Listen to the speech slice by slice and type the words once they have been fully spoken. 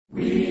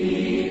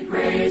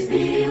praise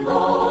thee,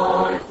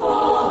 Lord,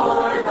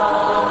 for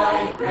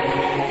thy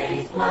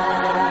great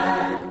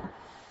plan,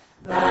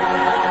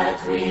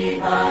 that we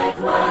thy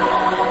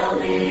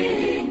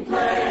dwelling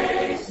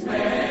place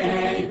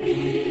may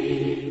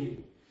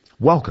be.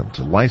 Welcome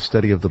to Life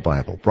Study of the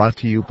Bible, brought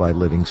to you by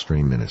Living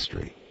Stream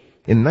Ministry.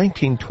 In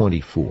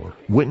 1924,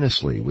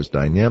 Witness Lee was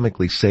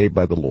dynamically saved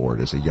by the Lord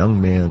as a young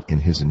man in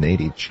his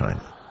native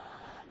China,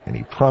 and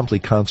he promptly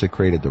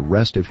consecrated the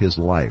rest of his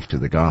life to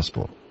the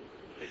gospel.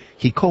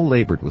 He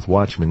co-labored with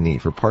Watchman Nee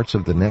for parts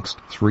of the next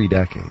 3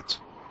 decades,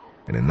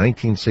 and in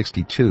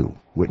 1962,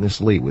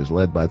 Witness Lee was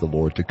led by the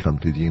Lord to come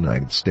to the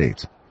United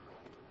States.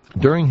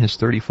 During his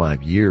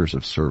 35 years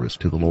of service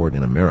to the Lord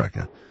in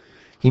America,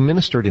 he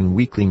ministered in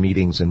weekly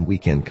meetings and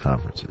weekend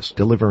conferences,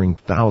 delivering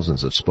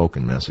thousands of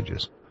spoken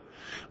messages.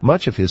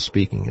 Much of his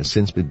speaking has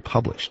since been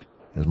published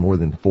as more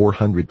than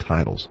 400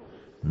 titles,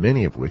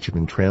 many of which have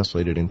been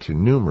translated into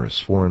numerous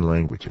foreign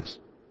languages.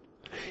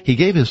 He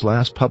gave his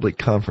last public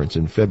conference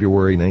in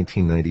February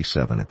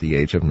 1997 at the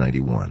age of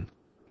 91.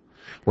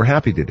 We're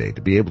happy today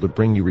to be able to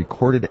bring you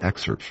recorded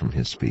excerpts from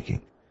his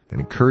speaking and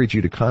encourage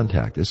you to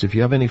contact us if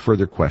you have any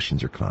further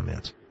questions or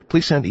comments.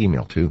 Please send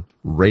email to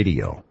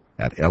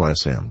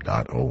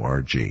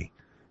radio@lsm.org.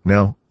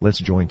 Now, let's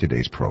join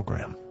today's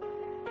program.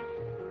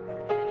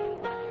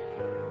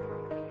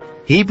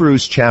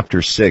 Hebrews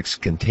chapter 6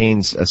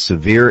 contains a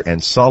severe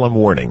and solemn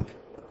warning.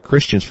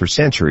 Christians for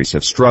centuries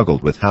have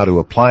struggled with how to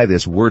apply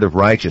this word of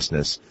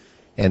righteousness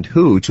and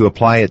who to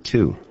apply it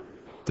to.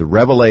 The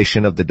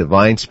revelation of the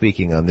divine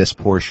speaking on this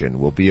portion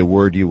will be a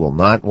word you will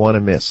not want to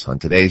miss on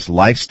today's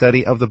Life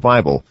Study of the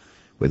Bible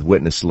with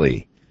Witness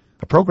Lee,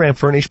 a program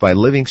furnished by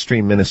Living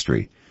Stream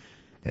Ministry.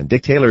 And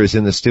Dick Taylor is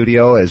in the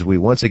studio as we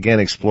once again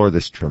explore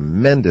this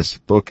tremendous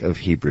book of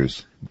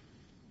Hebrews.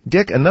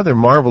 Dick, another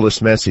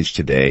marvelous message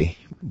today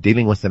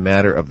dealing with the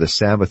matter of the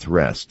Sabbath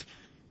rest.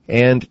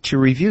 And to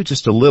review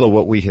just a little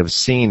what we have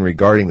seen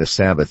regarding the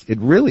Sabbath, it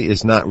really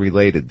is not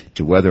related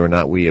to whether or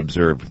not we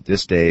observe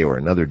this day or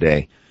another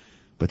day,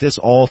 but this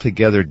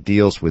altogether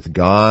deals with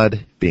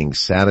God being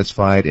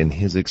satisfied in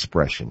His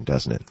expression,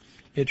 doesn't it?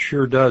 It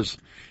sure does.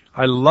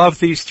 I love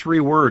these 3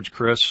 words,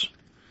 Chris.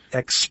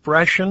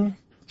 Expression,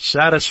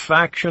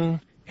 satisfaction,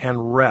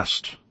 and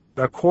rest.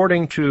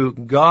 According to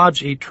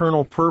God's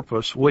eternal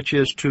purpose, which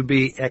is to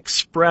be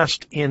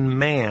expressed in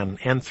man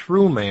and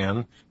through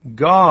man,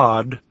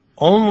 God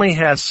only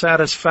has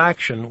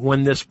satisfaction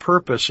when this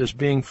purpose is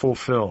being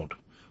fulfilled.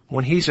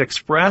 When He's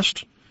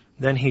expressed,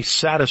 then He's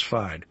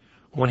satisfied.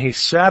 When He's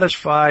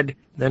satisfied,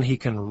 then He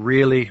can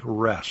really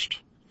rest.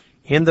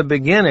 In the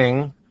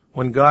beginning,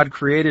 when God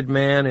created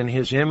man in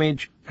His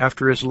image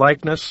after His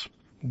likeness,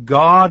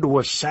 God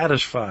was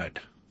satisfied.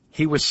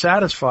 He was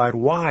satisfied.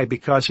 Why?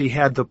 Because He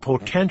had the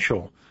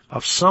potential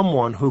of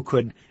someone who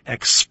could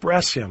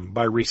express Him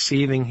by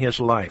receiving His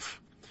life.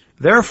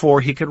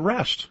 Therefore, He could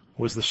rest. It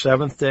was the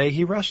 7th day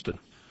He rested.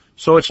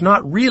 So it's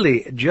not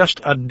really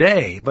just a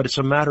day, but it's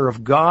a matter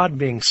of God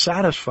being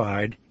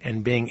satisfied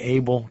and being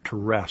able to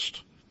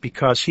rest,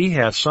 because He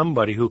has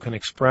somebody who can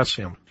express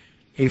Him.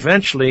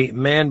 Eventually,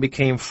 man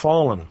became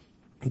fallen.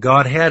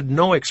 God had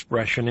no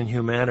expression in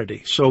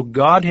humanity. So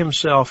God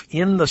Himself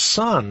in the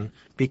Son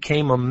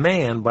became a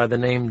man by the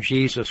name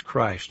Jesus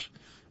Christ.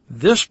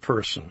 This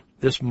person,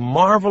 this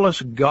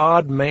marvelous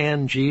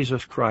God-man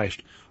Jesus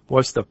Christ,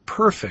 was the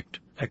perfect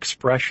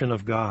expression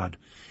of God.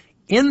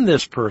 In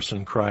this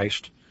person,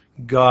 Christ,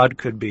 God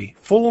could be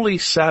fully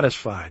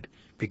satisfied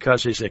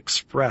because He's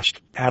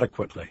expressed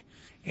adequately.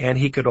 And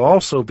He could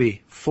also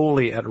be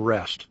fully at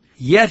rest.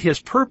 Yet His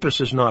purpose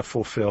is not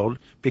fulfilled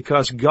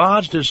because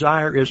God's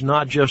desire is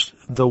not just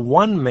the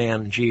one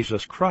man,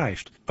 Jesus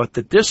Christ, but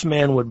that this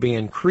man would be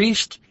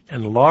increased,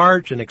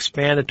 enlarged, and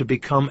expanded to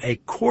become a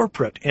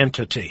corporate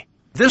entity.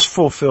 This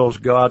fulfills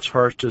God's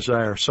heart's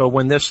desire. So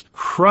when this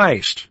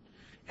Christ,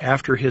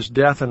 after His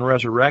death and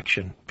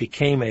resurrection,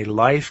 became a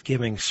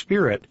life-giving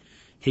spirit,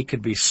 He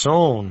could be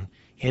sown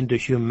into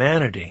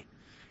humanity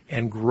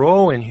and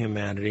grow in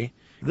humanity.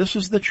 This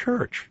is the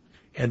church.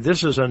 And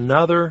this is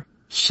another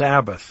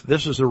Sabbath.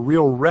 This is a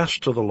real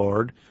rest to the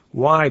Lord.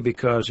 Why?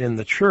 Because in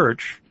the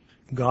church,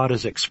 God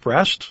is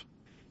expressed.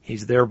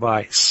 He's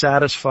thereby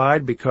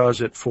satisfied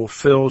because it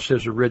fulfills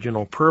His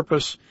original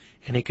purpose,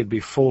 and He could be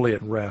fully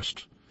at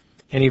rest.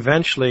 And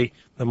eventually,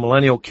 the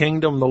millennial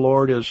kingdom, the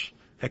Lord is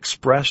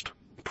expressed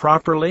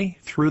properly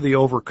through the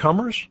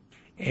overcomers,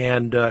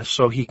 and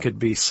so He could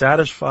be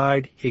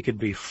satisfied, He could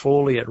be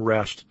fully at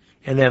rest.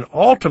 And then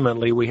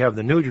ultimately, we have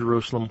the New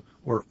Jerusalem,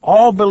 where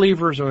all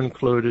believers are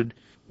included,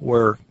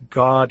 where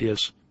God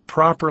is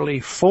properly,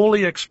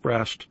 fully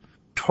expressed,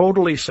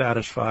 totally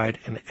satisfied,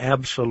 and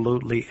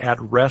absolutely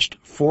at rest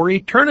for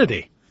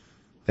eternity.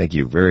 Thank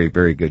you. Very,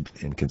 very good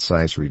and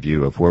concise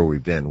review of where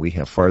we've been. We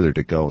have farther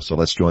to go, so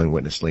let's join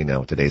Witness Lee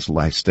now with today's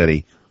life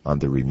study on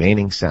the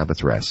remaining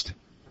Sabbath rest.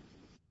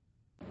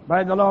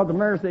 By the Lord's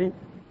mercy,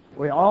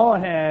 we all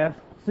have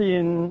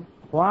seen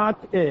what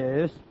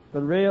is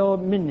the real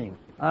meaning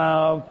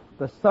of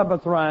the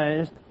Sabbath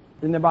rest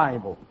in the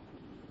Bible.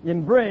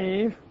 In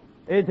brief,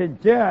 it is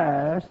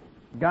just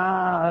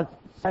God's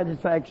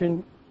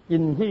satisfaction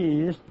in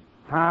His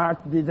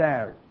heart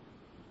desire.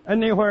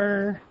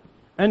 Anywhere,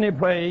 any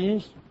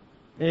place,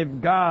 if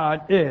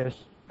God is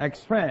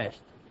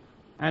expressed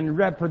and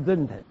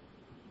represented,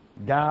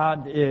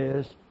 God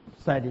is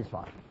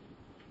satisfied.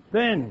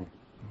 Then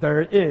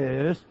there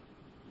is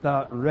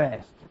the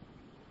rest.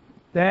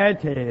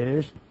 That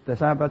is the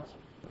Sabbath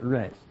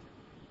rest.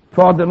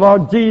 For the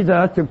Lord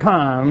Jesus to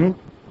come,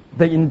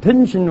 the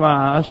intention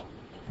was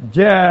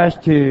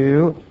just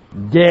to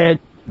get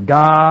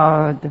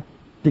God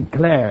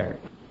declared,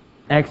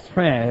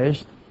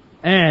 expressed,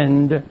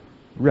 and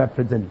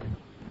represented.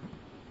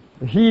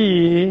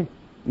 He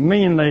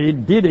mainly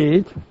did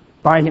it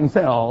by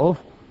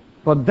himself,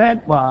 but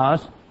that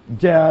was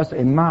just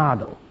a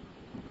model.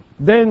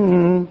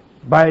 Then,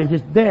 by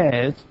his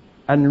death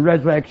and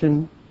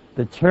resurrection,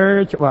 the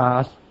church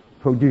was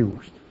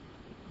produced.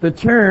 The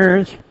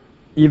church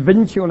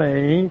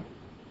eventually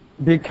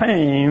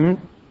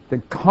became the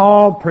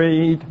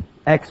corporate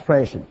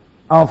expression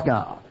of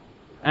God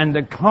and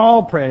the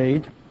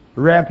corporate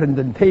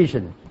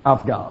representation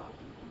of God.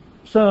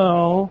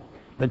 So,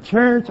 the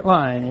church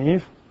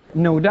life,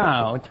 no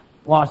doubt,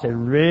 was a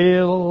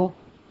real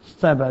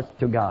Sabbath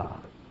to God.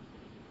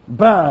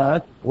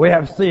 But we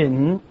have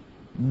seen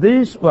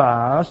this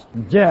was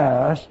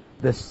just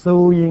the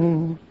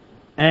sowing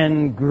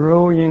and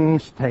growing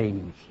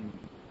stage.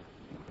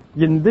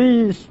 In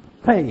this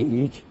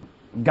stage,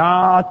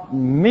 God's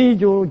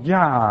major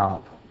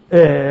job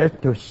is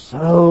to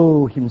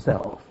sow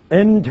Himself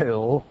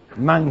into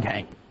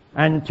mankind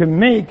and to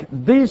make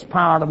this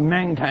part of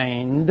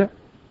mankind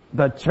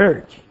the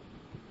church,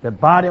 the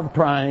body of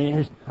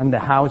Christ, and the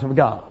house of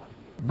God.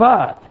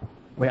 But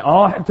we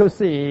all have to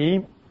see,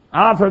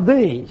 after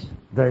this,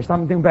 there's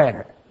something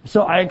better.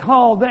 So I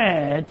call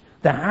that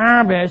the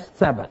harvest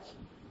Sabbath.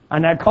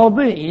 And I call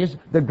this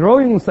the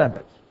growing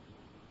Sabbath.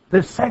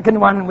 The second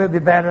one will be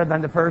better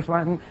than the first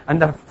one, and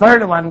the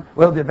third one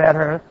will be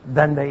better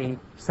than the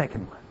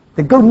second one.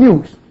 The good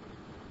news,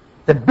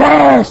 the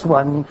best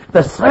one,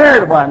 the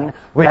third one,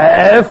 we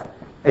have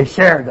a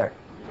share there.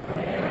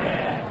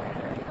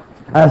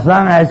 As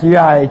long as you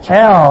are a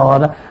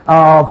child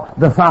of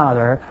the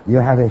Father, you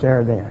have a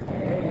share there.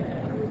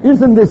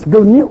 Isn't this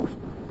good news?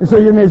 So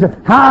you may say,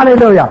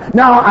 hallelujah,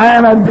 now I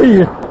am at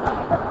peace.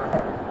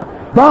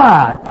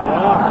 But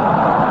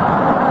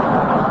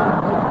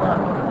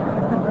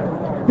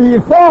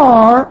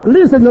before,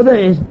 listen to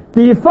this,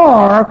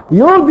 before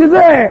you'll be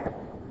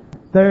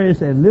there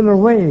is a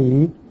little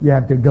way you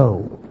have to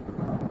go.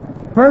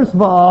 First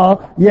of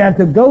all, you have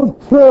to go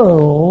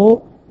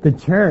through the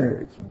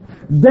church.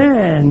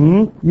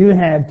 Then you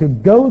have to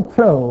go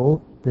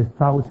through the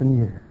 1,000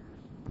 years.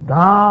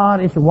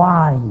 God is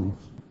wise.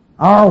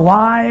 Our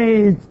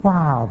wise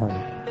Father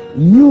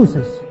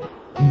uses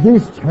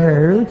this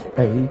church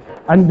age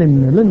and the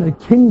millennial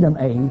kingdom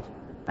age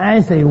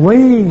as a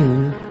way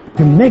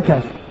to make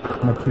us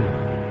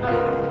mature.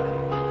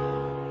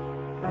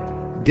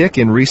 Dick,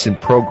 in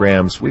recent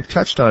programs, we've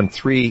touched on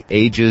 3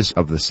 ages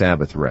of the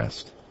Sabbath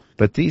rest,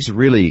 but these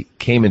really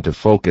came into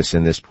focus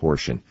in this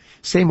portion.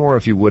 Say more,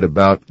 if you would,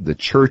 about the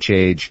church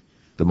age,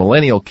 the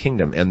millennial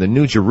kingdom, and the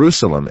New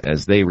Jerusalem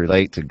as they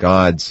relate to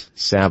God's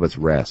Sabbath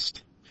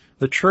rest.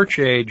 The church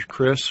age,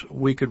 Chris,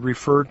 we could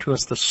refer to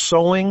as the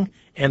sowing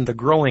and the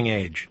growing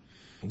age.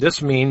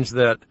 This means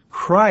that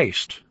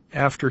Christ,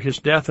 after His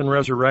death and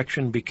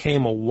resurrection,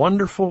 became a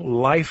wonderful,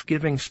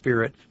 life-giving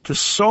Spirit to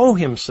sow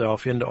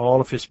Himself into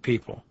all of His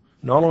people.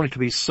 Not only to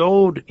be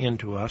sowed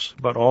into us,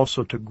 but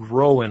also to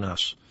grow in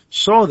us,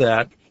 so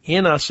that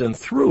in us and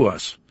through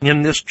us,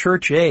 in this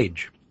church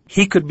age,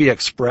 He could be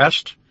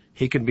expressed,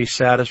 He could be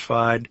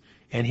satisfied,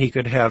 and He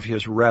could have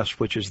His rest,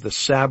 which is the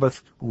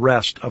Sabbath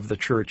rest of the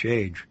church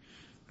age.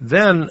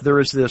 Then there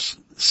is this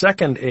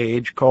second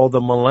age called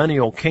the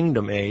millennial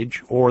kingdom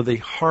age, or the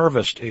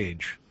harvest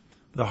age,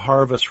 the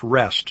harvest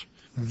rest.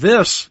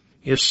 This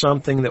is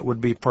something that would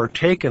be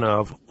partaken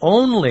of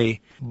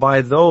only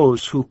by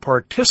those who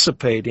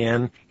participate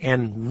in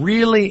and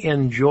really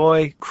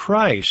enjoy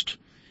Christ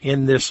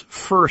in this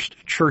first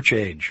church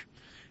age,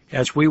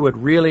 as we would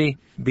really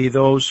be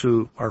those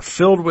who are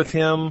filled with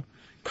Him,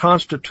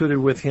 constituted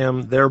with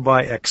Him,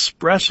 thereby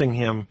expressing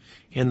Him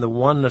in the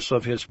oneness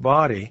of His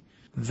body.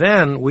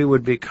 Then we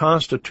would be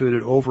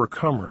constituted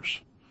overcomers.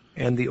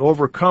 And the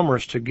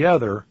overcomers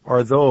together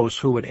are those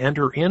who would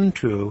enter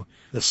into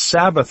the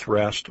Sabbath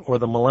rest or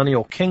the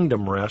millennial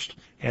kingdom rest,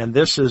 and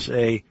this is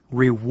a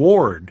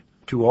reward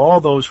to all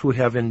those who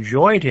have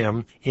enjoyed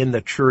Him in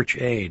the church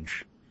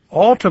age.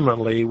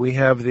 Ultimately, we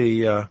have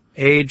the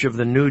age of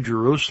the New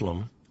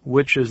Jerusalem,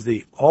 which is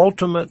the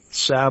ultimate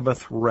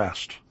Sabbath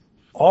rest.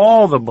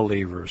 All the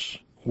believers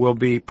will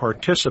be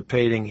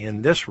participating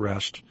in this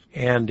rest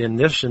and in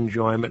this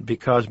enjoyment,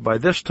 because by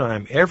this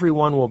time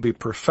everyone will be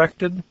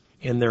perfected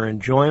in their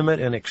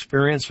enjoyment and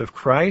experience of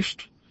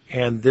Christ,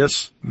 and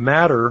this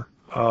matter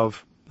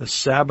of the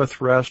Sabbath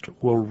rest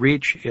will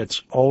reach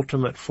its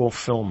ultimate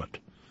fulfillment,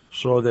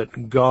 so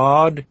that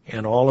God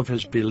and all of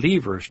His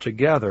believers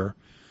together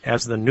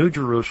as the New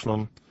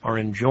Jerusalem are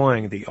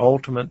enjoying the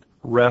ultimate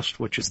rest,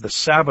 which is the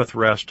Sabbath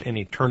rest in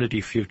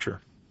eternity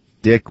future.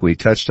 Dick, we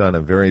touched on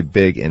a very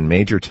big and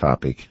major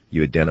topic.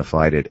 You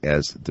identified it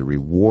as the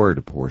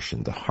reward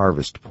portion, the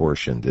harvest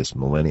portion, this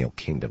millennial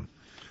kingdom.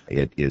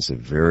 It is a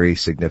very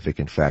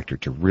significant factor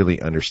to really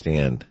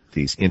understand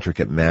these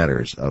intricate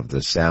matters of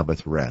the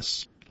Sabbath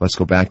rest. Let's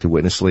go back to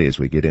Witness Lee as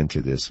we get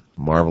into this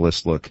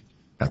marvelous look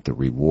at the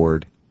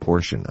reward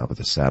portion of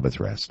the Sabbath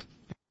rest.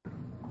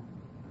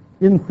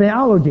 In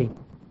theology,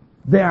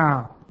 there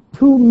are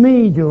two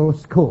major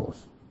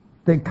schools,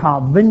 the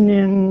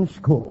Calvinian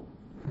school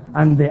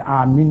and the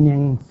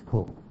Arminian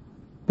school.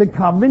 The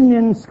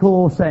Calvinian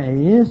school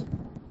says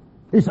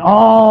it's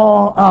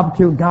all up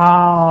to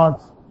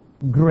God's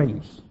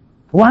grace.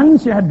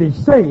 Once you have been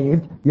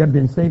saved, you have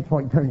been saved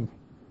for eternity.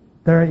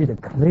 There is a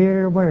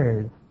clear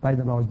word by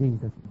the Lord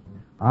Jesus.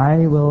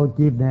 I will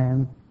give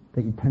them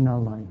the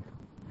eternal life.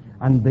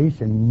 And they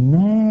shall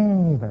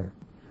never,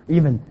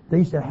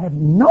 they shall have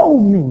no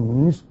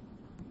means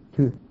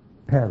to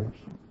perish.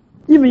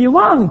 Even you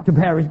want to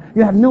perish,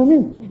 you have no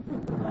means.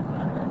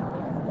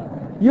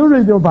 You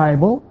read your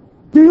Bible.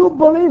 Do you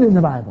believe in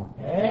the Bible?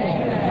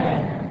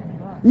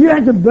 Amen. You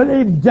have to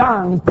believe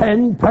John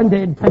 10,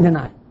 28,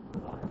 29.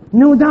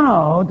 No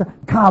doubt,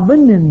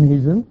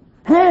 Calvinism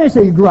has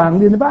a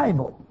ground in the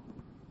Bible.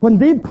 When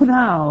they put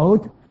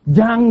out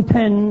John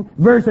 10,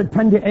 verses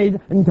 28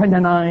 and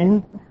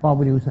 29, what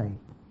would you say?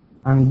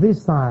 On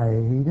this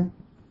side,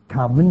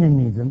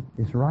 Calvinism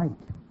is right.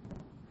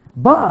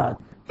 But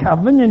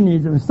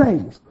Calvinism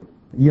says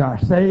you are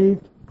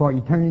saved for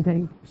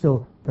eternity,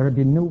 so there will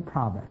be no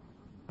problem.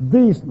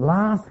 This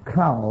last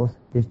clause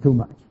is too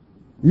much.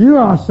 You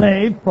are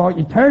saved for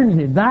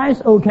eternity.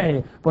 That's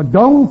okay. But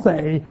don't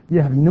say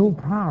you have no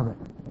problem.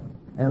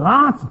 A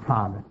lot of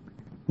problem.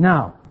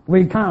 Now,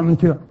 we come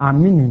to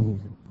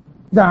Arminianism.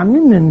 The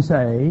Arminians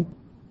say,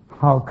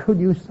 how could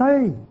you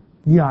say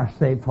you are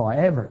saved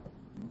forever?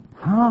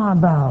 How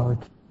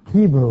about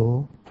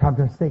Hebrews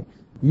chapter 6?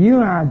 You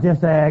are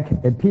just like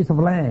a piece of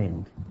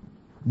land.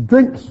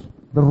 Drinks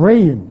the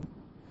rain.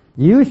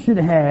 You should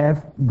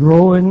have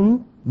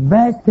grown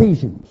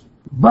vegetations.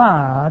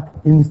 But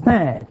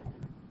instead,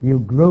 you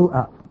grow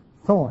up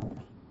thorns.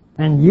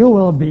 And you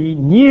will be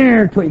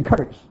near to a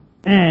curse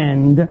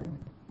and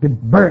be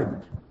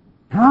burned.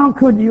 How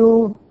could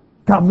you,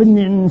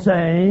 Calvinians,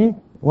 say,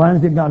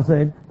 once you got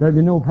saved, there'll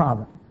be no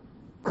problem?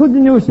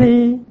 Couldn't you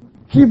see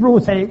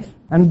Hebrews 6,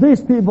 and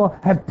these people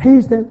have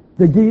tasted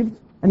the gift,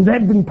 and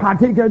they've been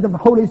partakers of the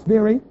Holy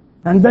Spirit,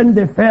 and then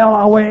they fell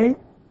away,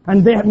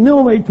 and they have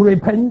no way to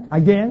repent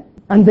again,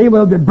 and they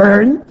will be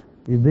burned?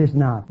 Is this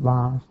not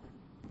last?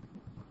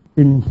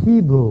 In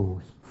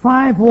Hebrews,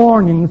 5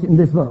 warnings in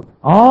this book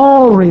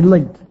all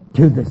relate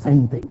to the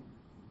same thing.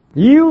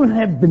 You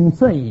have been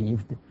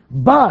saved,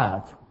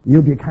 but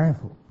you be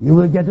careful. You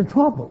will get into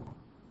trouble.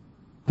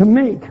 To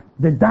make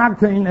the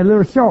doctrine a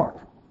little short,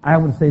 I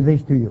would say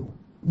this to you.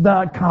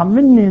 The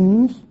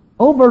Calvinians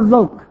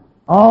overlook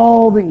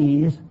all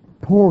these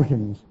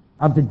portions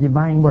of the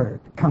divine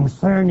word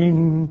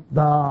concerning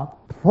the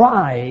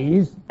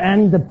prize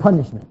and the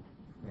punishment.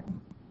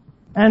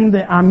 And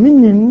the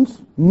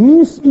Arminians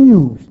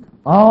misused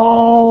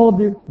all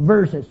the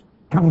verses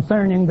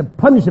concerning the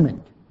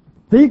punishment.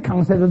 They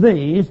consider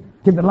these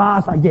to be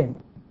last again.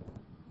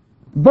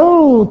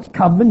 Both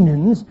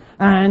Calvinians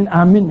and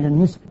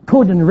Arminians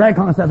couldn't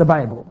reconcile the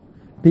Bible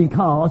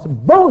because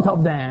both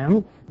of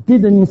them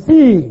didn't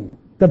see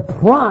the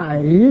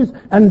prize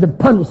and the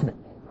punishment.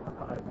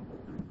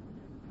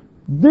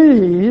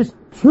 These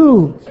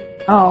truths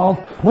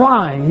of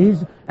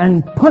prize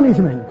and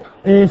punishment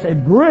is a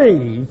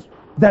bridge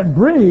that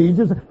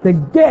bridges the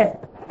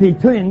gap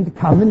between the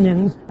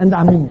Calvinians and the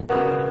Arminians.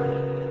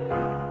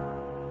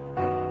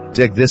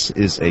 Dick, this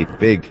is a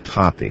big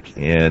topic,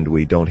 and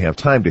we don't have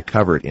time to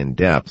cover it in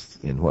depth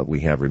in what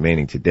we have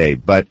remaining today,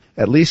 but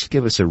at least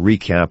give us a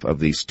recap of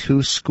these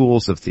two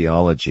schools of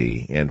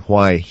theology and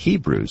why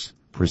Hebrews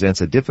presents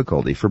a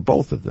difficulty for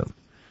both of them.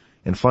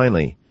 And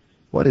finally,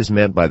 what is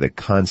meant by the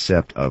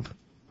concept of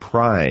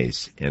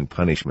prize and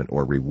punishment,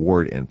 or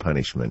reward and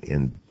punishment,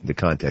 in the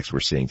context we're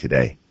seeing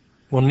today?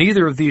 Well,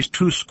 neither of these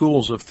two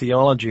schools of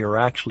theology are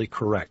actually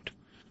correct.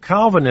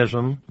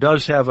 Calvinism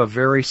does have a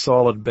very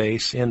solid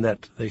base in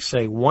that they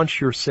say once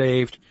you're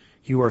saved,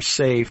 you are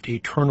saved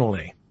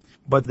eternally.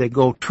 But they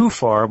go too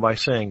far by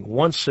saying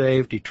once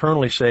saved,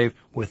 eternally saved,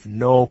 with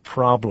no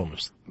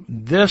problems.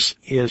 This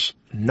is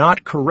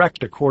not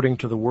correct according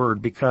to the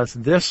Word, because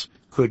this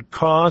could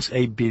cause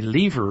a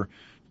believer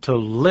to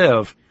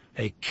live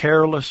a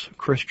careless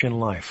Christian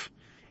life.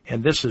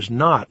 And this is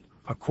not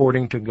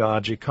according to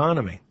God's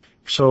economy.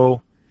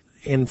 So,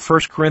 in 1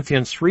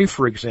 Corinthians 3,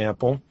 for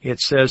example, it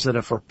says that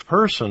if a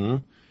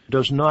person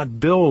does not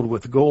build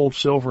with gold,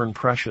 silver, and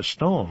precious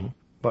stone,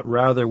 but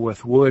rather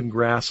with wood,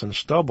 grass, and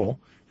stubble,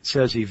 it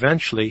says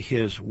eventually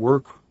his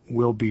work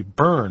will be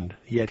burned,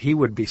 yet he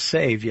would be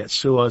saved, yet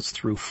so as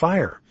through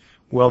fire.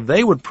 Well,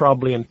 they would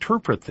probably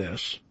interpret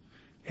this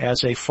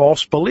as a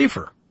false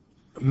believer.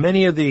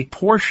 Many of the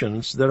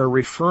portions that are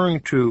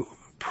referring to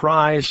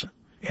prize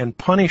and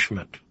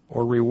punishment,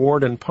 or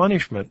reward and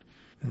punishment,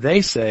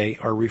 they say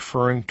are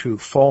referring to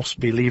false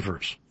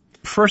believers.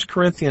 1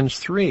 Corinthians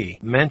 3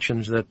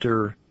 mentions that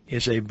there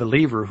is a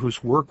believer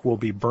whose work will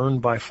be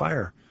burned by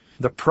fire.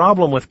 The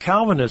problem with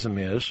Calvinism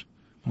is,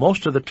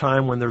 most of the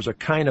time when there's a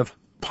kind of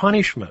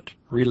punishment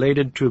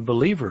related to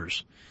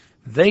believers,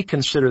 they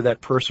consider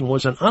that person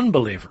was an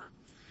unbeliever.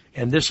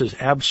 And this is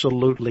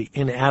absolutely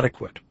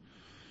inadequate.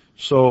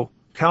 So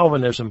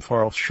Calvinism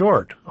falls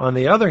short. On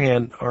the other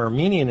hand,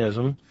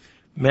 Arminianism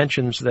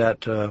mentions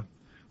that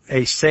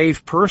a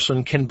saved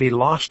person can be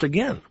lost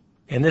again.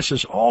 And this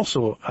is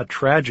also a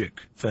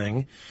tragic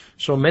thing.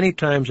 So many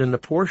times in the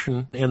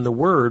portion, in the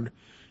Word,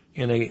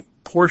 in a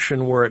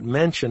portion where it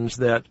mentions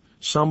that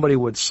somebody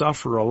would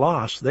suffer a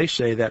loss, they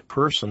say that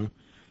person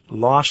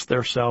lost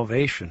their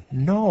salvation.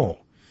 No,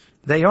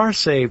 they are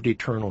saved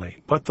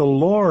eternally. But the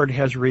Lord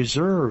has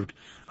reserved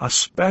a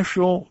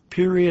special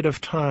period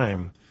of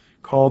time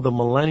called the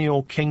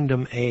Millennial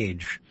Kingdom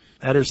Age.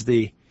 That is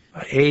the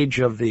age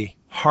of the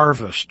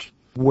harvest,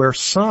 where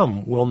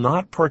some will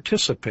not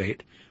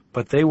participate,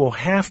 but they will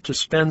have to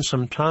spend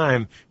some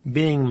time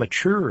being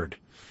matured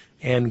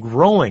and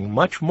growing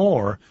much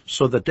more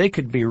so that they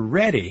could be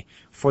ready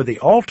for the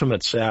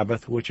ultimate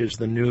Sabbath, which is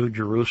the New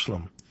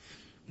Jerusalem.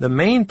 The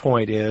main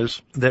point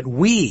is that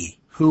we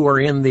who are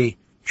in the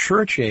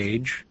church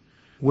age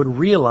would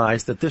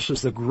realize that this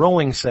is the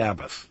growing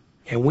Sabbath,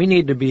 and we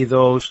need to be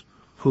those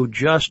who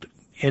just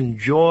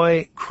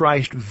enjoy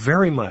Christ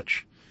very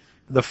much.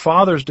 The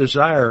Father's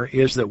desire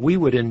is that we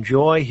would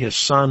enjoy His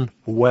Son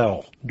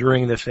well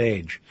during this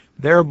age.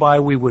 Thereby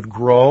we would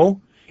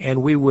grow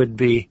and we would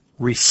be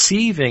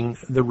receiving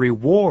the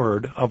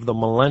reward of the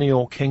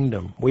millennial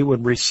kingdom. We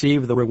would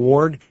receive the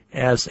reward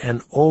as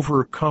an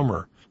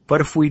overcomer.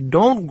 But if we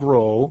don't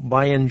grow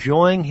by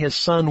enjoying His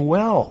Son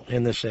well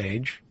in this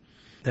age,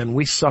 then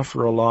we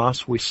suffer a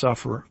loss, we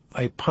suffer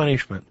a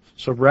punishment.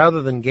 So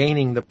rather than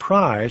gaining the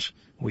prize,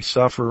 we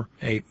suffer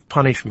a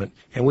punishment.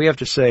 And we have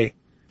to say,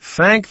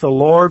 thank the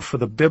Lord for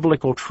the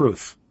biblical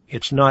truth.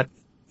 It's not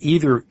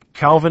either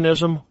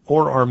Calvinism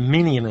or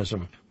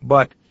Arminianism,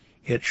 but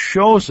it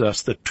shows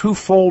us the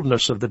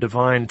twofoldness of the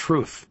divine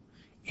truth,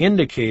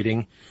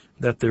 indicating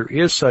that there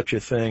is such a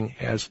thing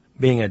as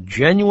being a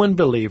genuine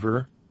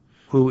believer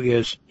who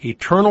is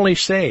eternally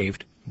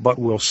saved, but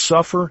will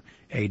suffer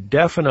a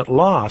definite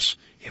loss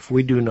if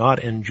we do not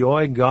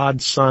enjoy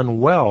God's Son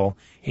well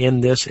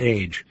in this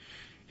age.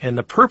 And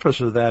the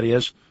purpose of that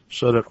is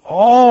so that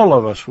all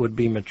of us would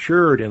be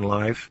matured in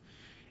life,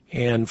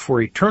 and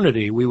for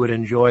eternity we would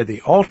enjoy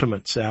the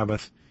ultimate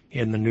Sabbath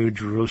in the New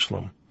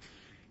Jerusalem.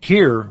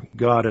 Here,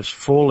 God is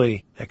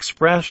fully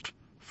expressed,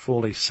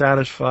 fully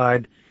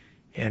satisfied,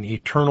 and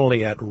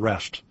eternally at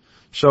rest.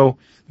 So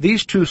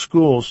these two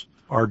schools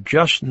are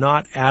just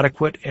not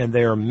adequate, and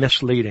they are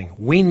misleading.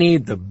 We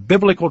need the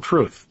biblical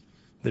truth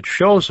that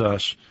shows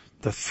us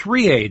the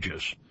three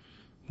ages: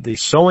 the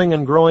sowing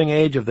and growing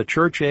age of the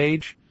church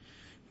age,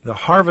 the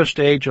harvest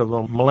age of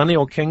the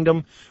millennial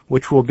kingdom,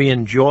 which will be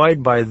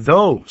enjoyed by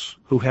those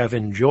who have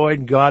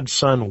enjoyed God's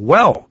Son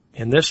well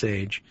in this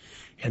age,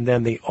 and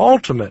then the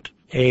ultimate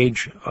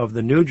age of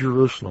the New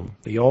Jerusalem,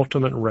 the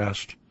ultimate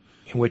rest,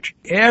 in which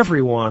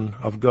every one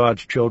of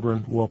God's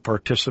children will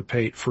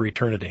participate for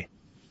eternity.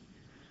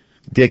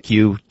 Dick,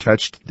 you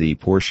touched the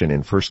portion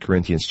in 1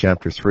 Corinthians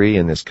chapter 3.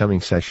 In this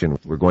coming session,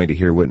 we're going to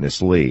hear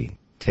Witness Lee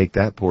take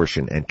that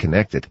portion and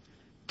connect it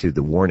to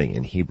the warning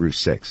in Hebrews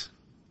 6.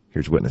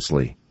 Here's Witness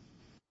Lee.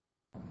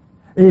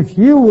 If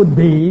you would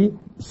be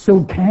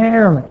so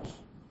careless,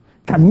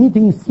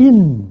 committing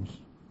sins,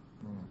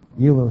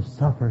 you will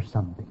suffer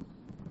something.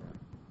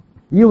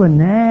 You will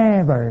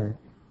never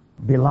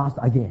be lost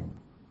again.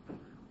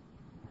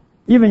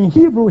 Even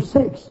Hebrews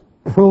 6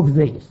 proves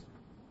this.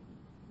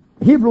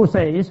 Hebrews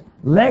says,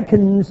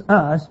 likens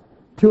us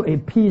to a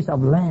piece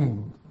of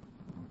land.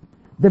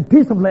 The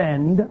piece of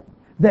land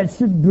that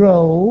should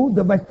grow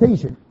the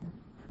vegetation,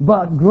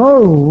 but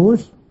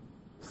grows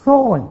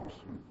thorns.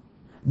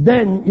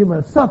 Then you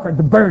will suffer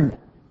the burning.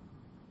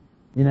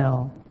 You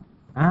know,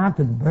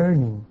 after the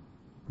burning,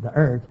 the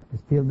earth is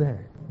still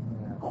there.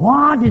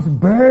 What is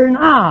burned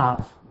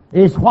off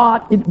is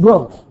what it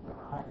grows.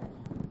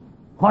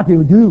 What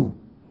you do,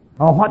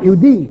 or what you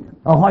did,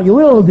 or what you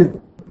will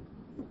do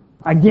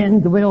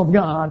against the will of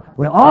God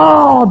will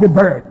all be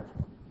burned.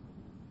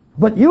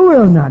 But you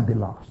will not be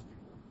lost.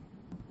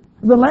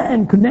 The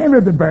land could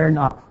never be burned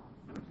off.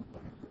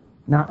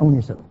 Not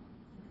only so.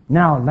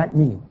 Now let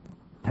me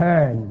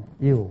turn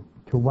you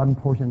to one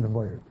portion of the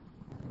Word.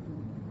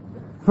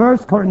 1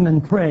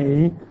 Corinthians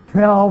 3,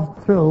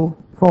 12 through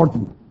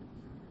 14.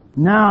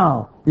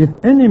 Now, if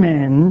any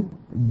man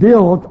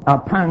build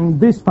upon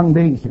this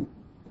foundation,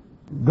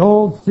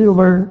 gold,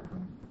 silver,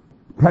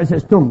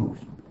 precious stones,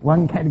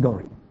 one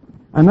category.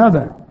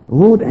 Another,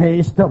 wood,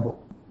 hay,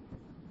 stubble.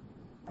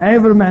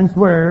 Every man's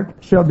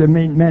work shall be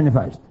made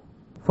manifest,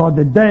 for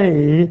the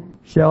day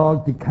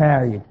shall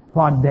declare it.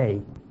 What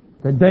day?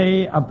 The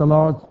day of the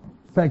Lord's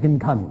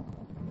second coming.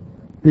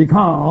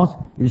 Because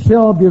it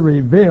shall be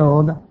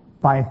revealed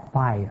by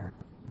fire.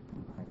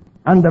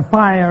 And the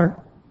fire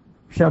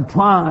shall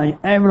try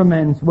every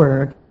man's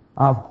work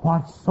of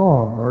what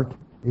sort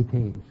it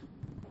is.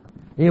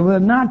 It will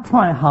not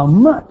try how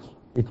much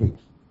it is.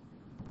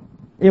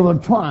 It will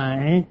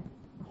try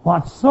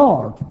what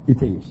sort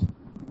it is.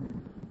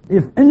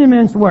 If any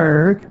man's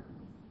work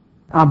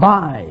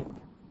abide,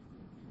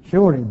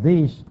 surely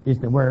this is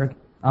the work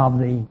of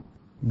the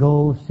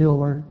gold,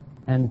 silver,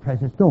 and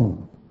precious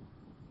stone,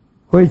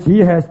 which he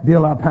has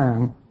built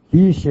upon,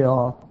 he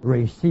shall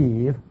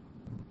receive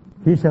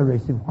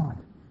what?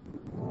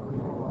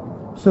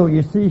 So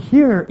you see,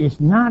 here is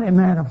not a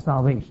matter of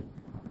salvation.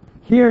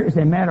 Here is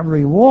a matter of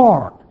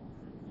reward.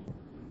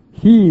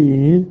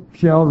 He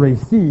shall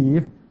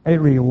receive a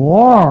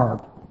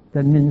reward.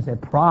 That means a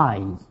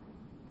prize.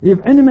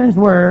 If any man's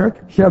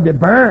work shall be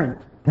burned,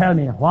 tell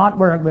me, what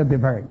work will be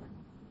burned?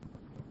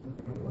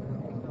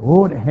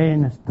 Wood, hay,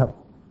 and stuff.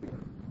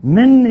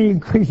 Many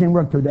Christian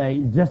work today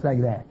is just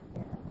like that.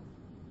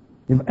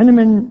 If any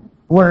man's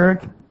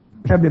work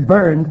shall be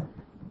burned,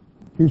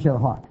 he shall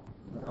what?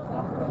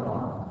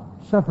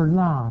 Suffer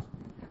loss.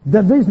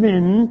 Does this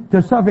mean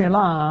to suffer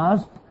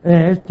loss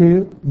is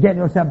to get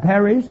yourself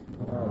perished?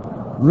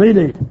 Read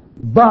it.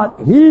 But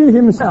he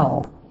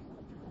himself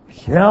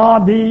shall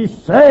be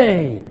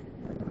saved.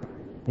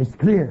 It's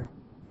clear.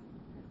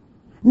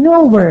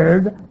 No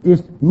word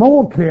is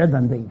more clear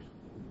than this.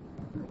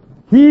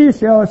 He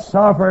shall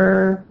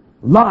suffer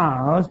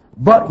loss,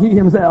 but he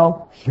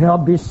himself shall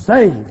be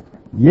saved.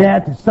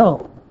 Yet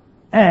so,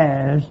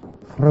 as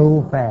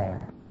through fire.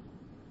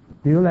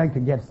 Do you like to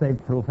get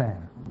saved through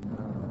fire?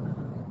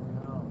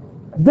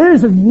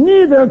 This is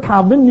neither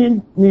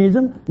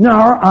Calvinism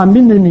nor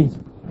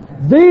Arminianism.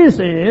 This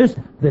is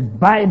the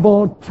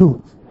Bible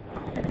truth.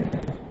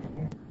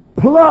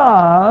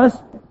 Plus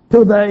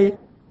to the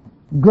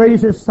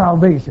gracious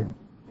salvation.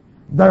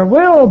 There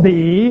will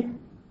be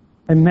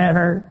a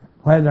matter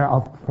whether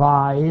of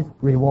prize,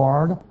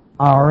 reward,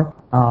 or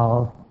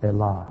of a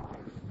loss.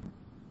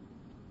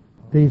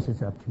 This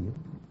is up to you.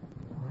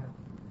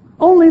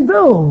 Only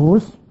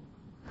those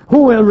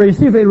who will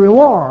receive a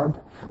reward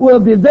will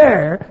be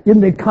there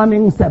in the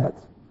coming Sabbath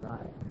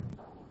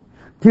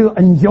to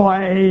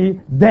enjoy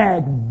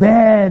that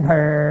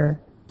better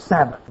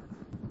Sabbath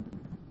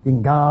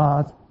in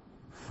God's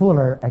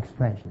fuller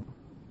expression.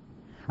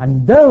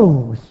 And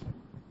those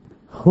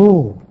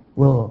who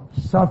will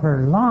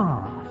suffer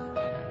loss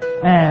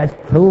as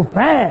through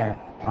fire,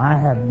 I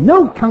have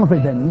no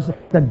confidence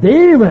that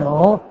they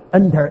will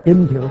enter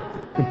into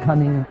the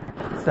coming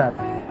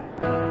Sabbath.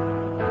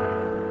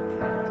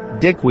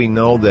 Dick, we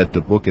know that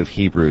the book of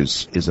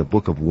Hebrews is a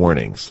book of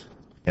warnings,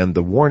 and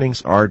the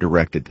warnings are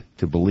directed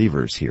to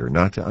believers here,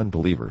 not to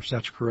unbelievers.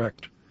 That's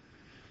correct.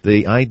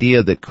 The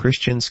idea that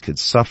Christians could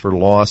suffer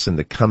loss in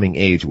the coming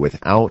age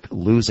without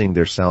losing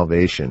their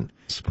salvation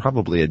is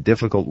probably a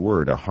difficult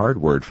word, a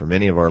hard word for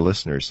many of our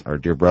listeners, our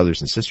dear brothers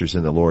and sisters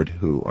in the Lord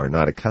who are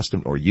not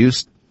accustomed or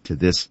used to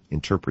this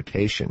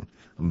interpretation.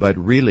 But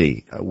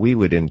really, we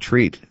would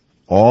entreat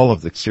all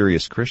of the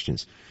serious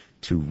Christians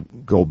to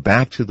go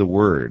back to the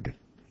Word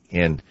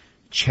and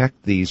check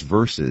these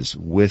verses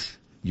with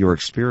your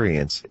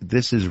experience.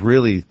 This is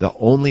really the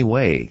only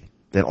way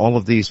that all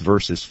of these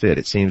verses fit.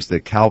 It seems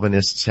that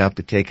Calvinists have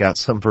to take out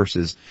some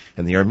verses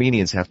and the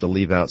Arminians have to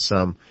leave out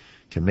some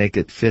to make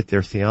it fit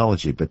their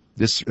theology. But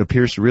this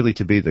appears really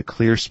to be the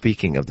clear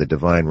speaking of the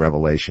divine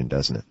revelation,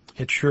 doesn't it?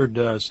 It sure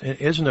does.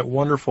 Isn't it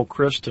wonderful,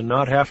 Chris, to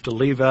not have to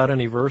leave out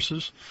any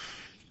verses,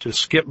 to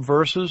skip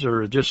verses,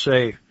 or just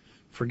say,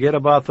 forget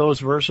about those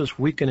verses?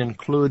 We can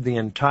include the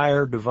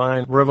entire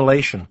divine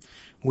revelation.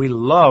 We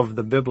love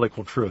the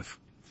biblical truth.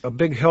 A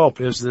big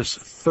help is this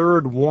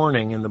third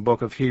warning in the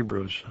book of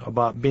Hebrews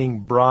about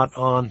being brought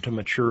on to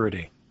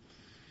maturity.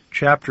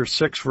 Chapter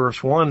 6,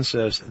 verse 1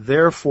 says,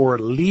 therefore,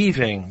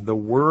 leaving the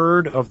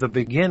word of the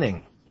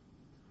beginning,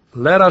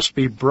 let us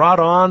be brought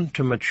on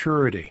to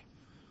maturity.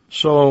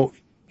 So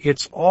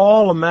it's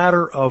all a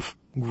matter of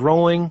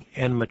growing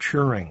and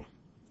maturing.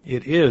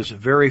 It is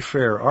very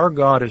fair. Our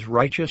God is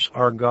righteous.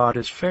 Our God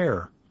is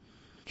fair.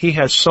 He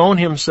has sown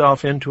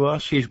himself into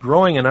us. He's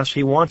growing in us.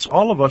 He wants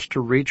all of us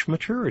to reach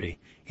maturity.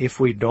 If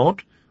we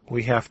don't,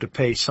 we have to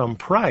pay some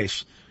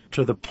price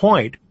to the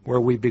point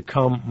where we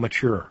become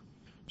mature.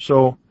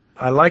 So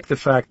I like the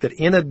fact that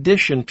in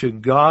addition to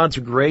God's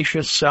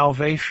gracious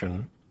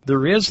salvation,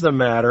 there is the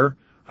matter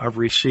of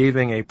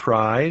receiving a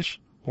prize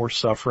or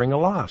suffering a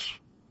loss.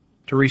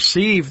 To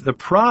receive the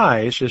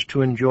prize is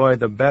to enjoy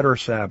the better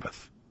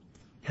Sabbath.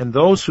 And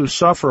those who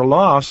suffer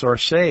loss are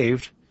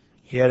saved,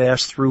 yet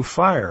as through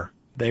fire.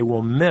 They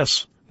will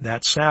miss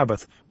that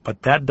Sabbath,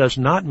 but that does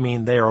not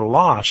mean they are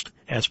lost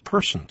as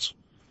persons.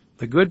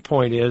 The good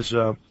point is,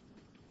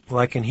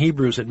 like in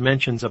Hebrews, it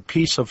mentions a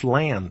piece of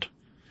land.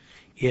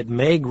 It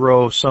may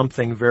grow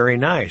something very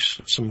nice,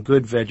 some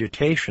good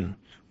vegetation,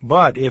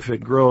 but if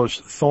it grows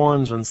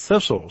thorns and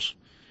thistles,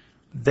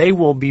 they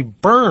will be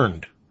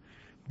burned.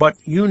 But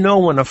you know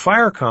when a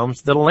fire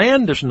comes, the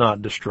land is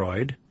not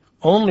destroyed,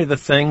 only the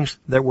things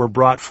that were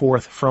brought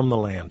forth from the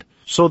land.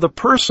 So the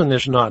person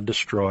is not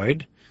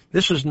destroyed.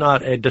 This is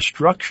not a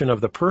destruction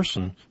of the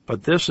person,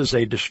 but this is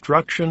a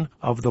destruction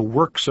of the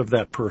works of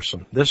that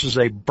person. This is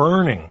a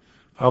burning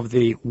of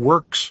the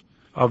works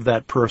of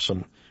that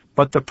person.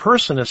 But the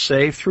person is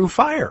saved through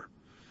fire.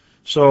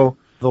 So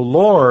the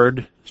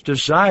Lord's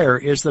desire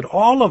is that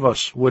all of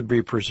us would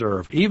be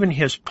preserved. Even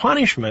his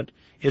punishment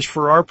is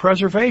for our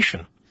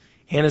preservation,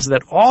 and is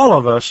that all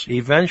of us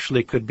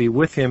eventually could be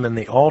with him in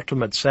the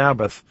ultimate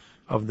Sabbath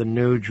of the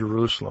New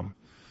Jerusalem.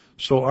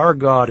 So our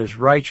God is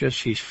righteous,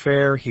 he's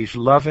fair, he's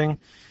loving.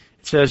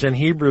 It says in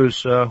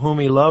Hebrews, whom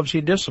he loves,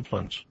 he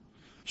disciplines.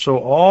 So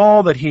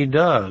all that he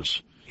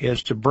does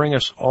is to bring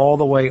us all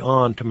the way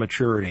on to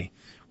maturity.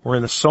 We're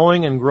in the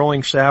sowing and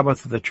growing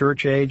Sabbath of the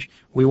church age.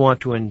 We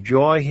want to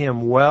enjoy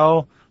him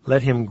well,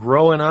 let him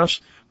grow in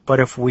us. But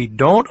if we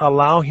don't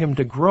allow him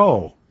to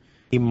grow,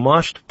 he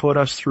must put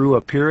us through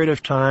a period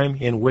of time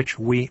in which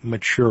we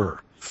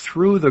mature.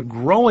 Through the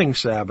growing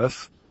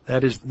Sabbath,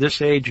 that is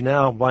this age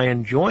now, by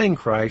enjoying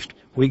Christ,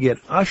 we get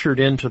ushered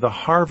into the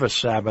harvest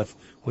Sabbath,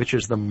 which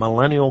is the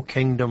millennial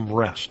kingdom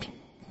rest.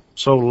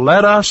 So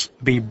let us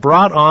be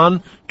brought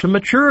on to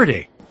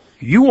maturity.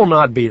 You will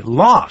not be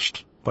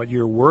lost, but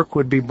your work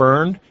would be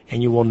burned,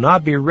 and you will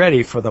not be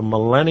ready for the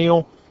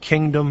millennial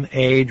kingdom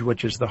age,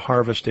 which is the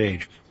harvest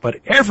age. But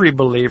every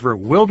believer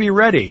will be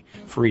ready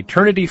for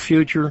eternity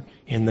future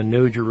in the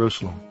New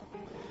Jerusalem.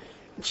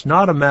 It's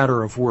not a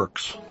matter of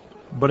works,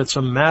 but it's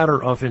a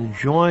matter of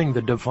enjoying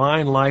the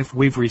divine life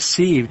we've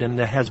received and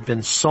that has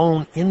been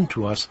sown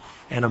into us,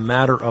 and a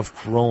matter of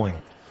growing.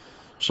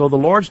 So the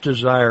Lord's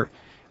desire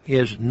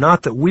is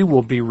not that we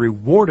will be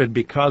rewarded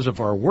because of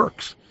our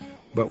works,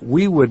 but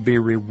we would be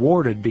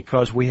rewarded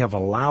because we have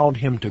allowed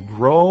him to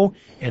grow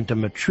and to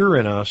mature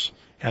in us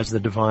as the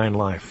divine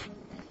life.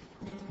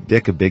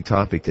 Dick, a big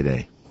topic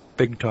today.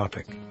 Big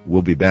topic.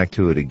 We'll be back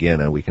to it again,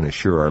 and we can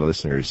assure our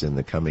listeners in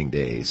the coming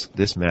days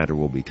this matter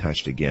will be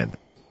touched again.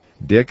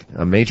 Dick,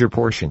 a major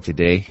portion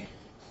today.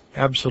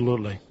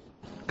 Absolutely.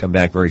 Come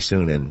back very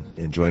soon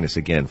and join us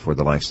again for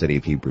the life study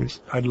of Hebrews.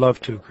 I'd love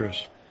to,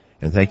 Chris.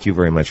 And thank you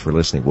very much for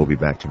listening. We'll be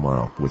back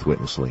tomorrow with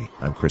Witness Lee.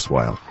 I'm Chris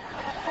Wilde.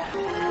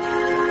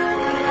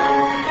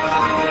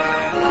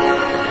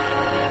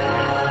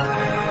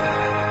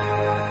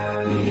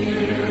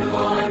 Dear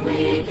Lord,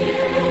 we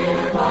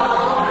give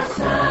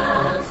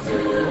ourselves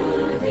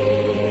to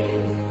thee.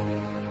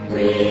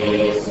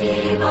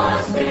 Receive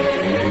us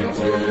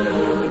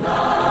into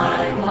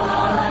thy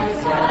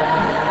wise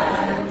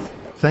hands.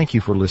 Thank you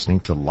for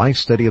listening to Life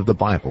Study of the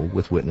Bible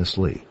with Witness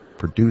Lee,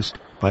 produced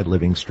by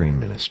Living Stream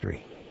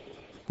Ministry.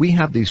 We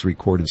have these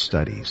recorded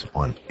studies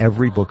on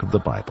every book of the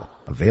Bible,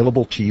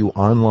 available to you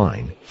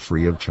online,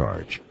 free of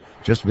charge.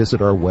 Just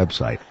visit our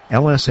website,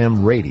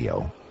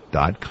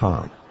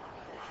 lsmradio.com.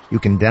 You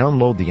can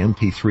download the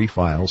MP3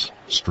 files,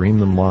 stream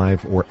them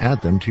live, or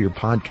add them to your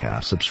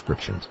podcast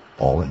subscriptions,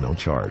 all at no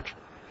charge.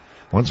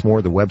 Once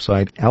more, the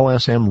website,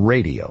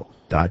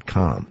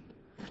 lsmradio.com.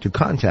 To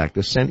contact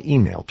us, send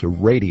email to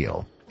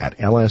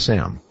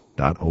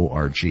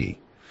radio@lsm.org.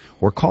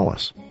 Or call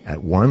us at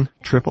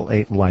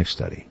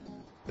 1-888-LIFE-STUDY.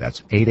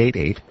 That's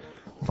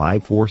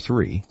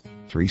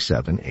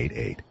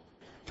 888-543-3788.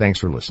 Thanks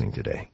for listening today.